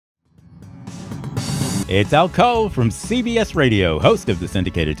It's Al Cole from CBS Radio, host of the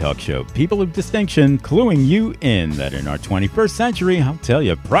syndicated talk show People of Distinction, cluing you in that in our 21st century, I'll tell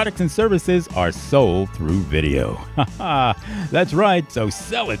you, products and services are sold through video. That's right, so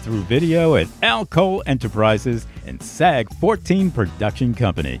sell it through video at Al Cole Enterprises and SAG 14 Production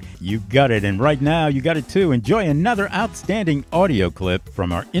Company. You got it, and right now you got it too. Enjoy another outstanding audio clip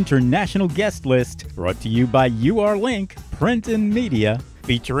from our international guest list, brought to you by Link Print and Media,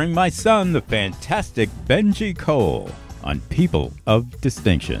 featuring my son, the fantastic Benji Cole, on People of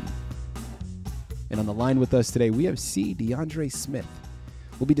Distinction. And on the line with us today, we have DeAndre Smith.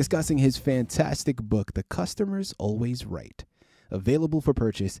 We'll be discussing his fantastic book, The Customer's Always Right, available for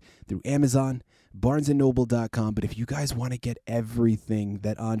purchase through Amazon, BarnesandNoble.com. But if you guys want to get everything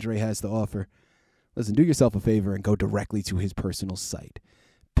that Andre has to offer, listen, do yourself a favor and go directly to his personal site,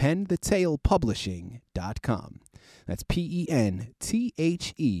 PenTheTalePublishing.com. That's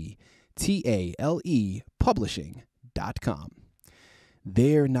PenTheTale Publishing.com.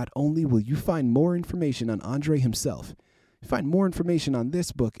 There, not only will you find more information on Andre himself, you find more information on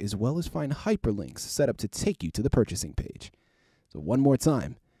this book, as well as find hyperlinks set up to take you to the purchasing page. So one more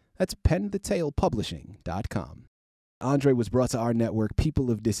time, that's PenTheTalePublishing.com. Andre was brought to our network,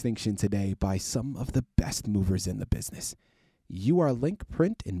 People of Distinction, today by some of the best movers in the business. Link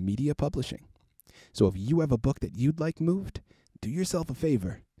Print and Media Publishing. So if you have a book that you'd like moved, do yourself a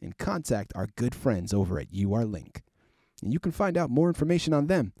favor and contact our good friends over at Link. And you can find out more information on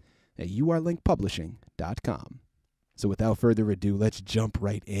them at urlinkpublishing.com. So without further ado, let's jump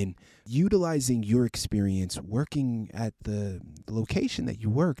right in. Utilizing your experience working at the location that you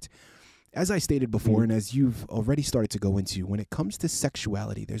worked, as I stated before, and as you've already started to go into, when it comes to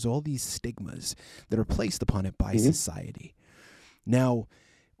sexuality, there's all these stigmas that are placed upon it by society. Now,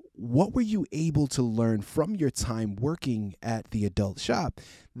 what were you able to learn from your time working at the adult shop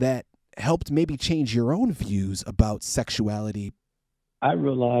that helped maybe change your own views about sexuality? I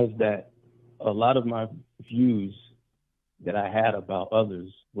realized that a lot of my views that I had about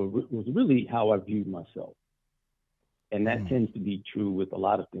others was really how I viewed myself. And that tends to be true with a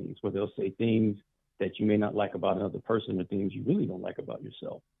lot of things, where they'll say things that you may not like about another person or things you really don't like about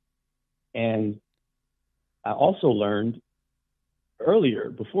yourself. And I also learned earlier,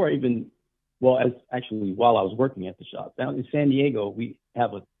 before I even, while I was working at the shop. Down in San Diego, we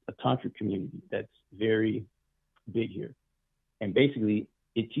have a tantric community that's very big here. And basically,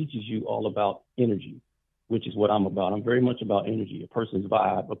 it teaches you all about energy, which is what I'm about. I'm very much about energy, a person's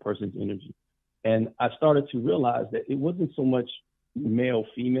vibe, a person's energy. And I started to realize that it wasn't so much male,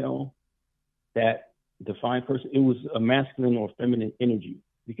 female that defined person. It was a masculine or feminine energy,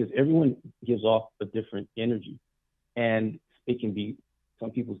 because everyone gives off a different energy. And it can be,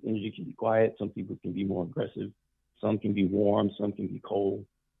 some people's energy can be quiet, some people can be more aggressive, some can be warm, some can be cold.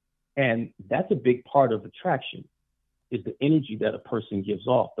 And that's a big part of attraction, is the energy that a person gives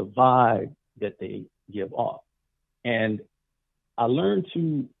off, the vibe that they give off. And I learned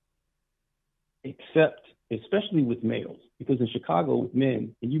to accept, especially with males, because in Chicago with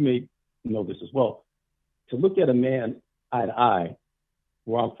men, and you may know this as well, to look at a man eye to eye,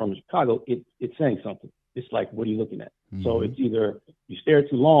 where I'm from, Chicago, it's saying something. It's like, what are you looking at? Mm-hmm. So it's either you stare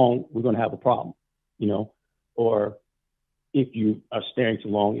too long, we're going to have a problem, or if you are staring too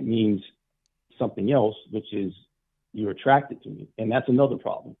long, it means something else, which is you're attracted to me. And that's another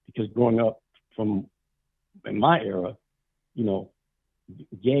problem, because growing up in my era,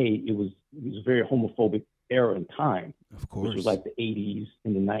 gay, it was a very homophobic era in time. Of course. Which was like the 80s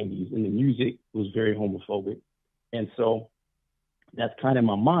and the 90s, and the music was very homophobic. And so that's kind of in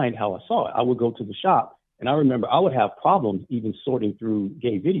my mind how I saw it. I would go to the shop, and I remember I would have problems even sorting through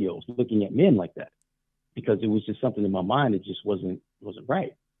gay videos, looking at men like that, because it was just something in my mind that just wasn't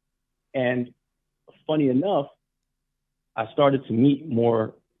right. And funny enough, I started to meet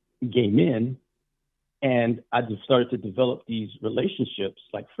more gay men, and I just started to develop these relationships,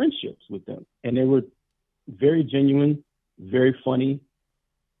 like friendships with them. And they were very genuine, very funny,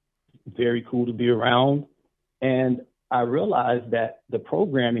 very cool to be around. And I realized that the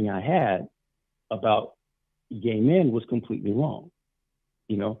programming I had about gay men was completely wrong.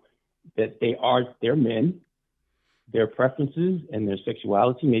 That they're men, their preferences and their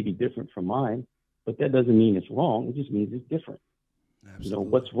sexuality may be different from mine, but that doesn't mean it's wrong. It just means it's different. Absolutely.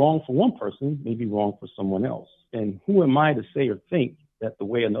 What's wrong for one person may be wrong for someone else. And who am I to say or think that the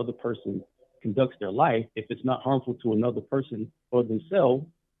way another person conducts their life, if it's not harmful to another person or themselves,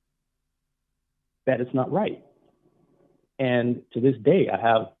 that it's not right? And to this day, I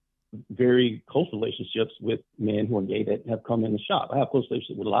have very close relationships with men who are gay that have come in the shop. I have close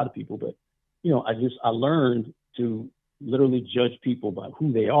relationships with a lot of people, but I learned to literally judge people by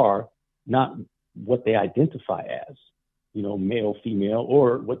who they are, not what they identify as, you know, male, female,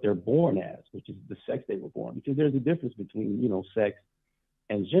 or what they're born as, which is the sex they were born. Because there's a difference between, you know, sex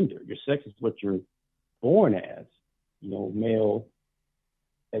and gender. Your sex is what you're born as, you know, male,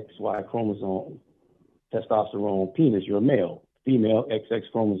 XY chromosome, testosterone, penis, you're a male. Female, XX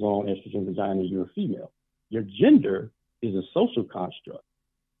chromosome, estrogen, vagina, you're a female. Your gender is a social construct,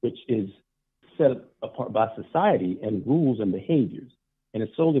 which is set apart by society and rules and behaviors. And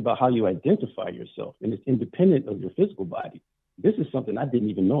it's solely about how you identify yourself, and it's independent of your physical body. This is something I didn't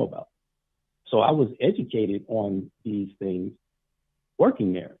even know about. So I was educated on these things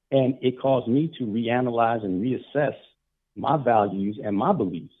working there, and it caused me to reanalyze and reassess my values and my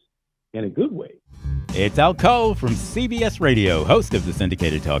beliefs in a good way. It's Al Cole from CBS Radio, host of the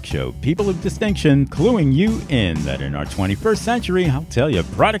syndicated talk show People of Distinction, cluing you in that in our 21st century, I'll tell you,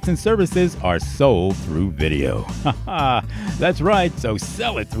 products and services are sold through video. That's right, so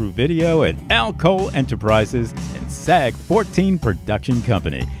sell it through video at Al Cole Enterprises and SAG 14 Production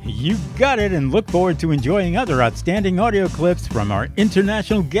Company. You got it, and look forward to enjoying other outstanding audio clips from our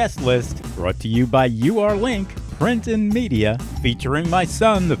international guest list, brought to you by Link Print and Media, featuring my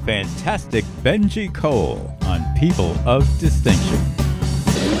son, the fantastic Benji Cole, on People of Distinction.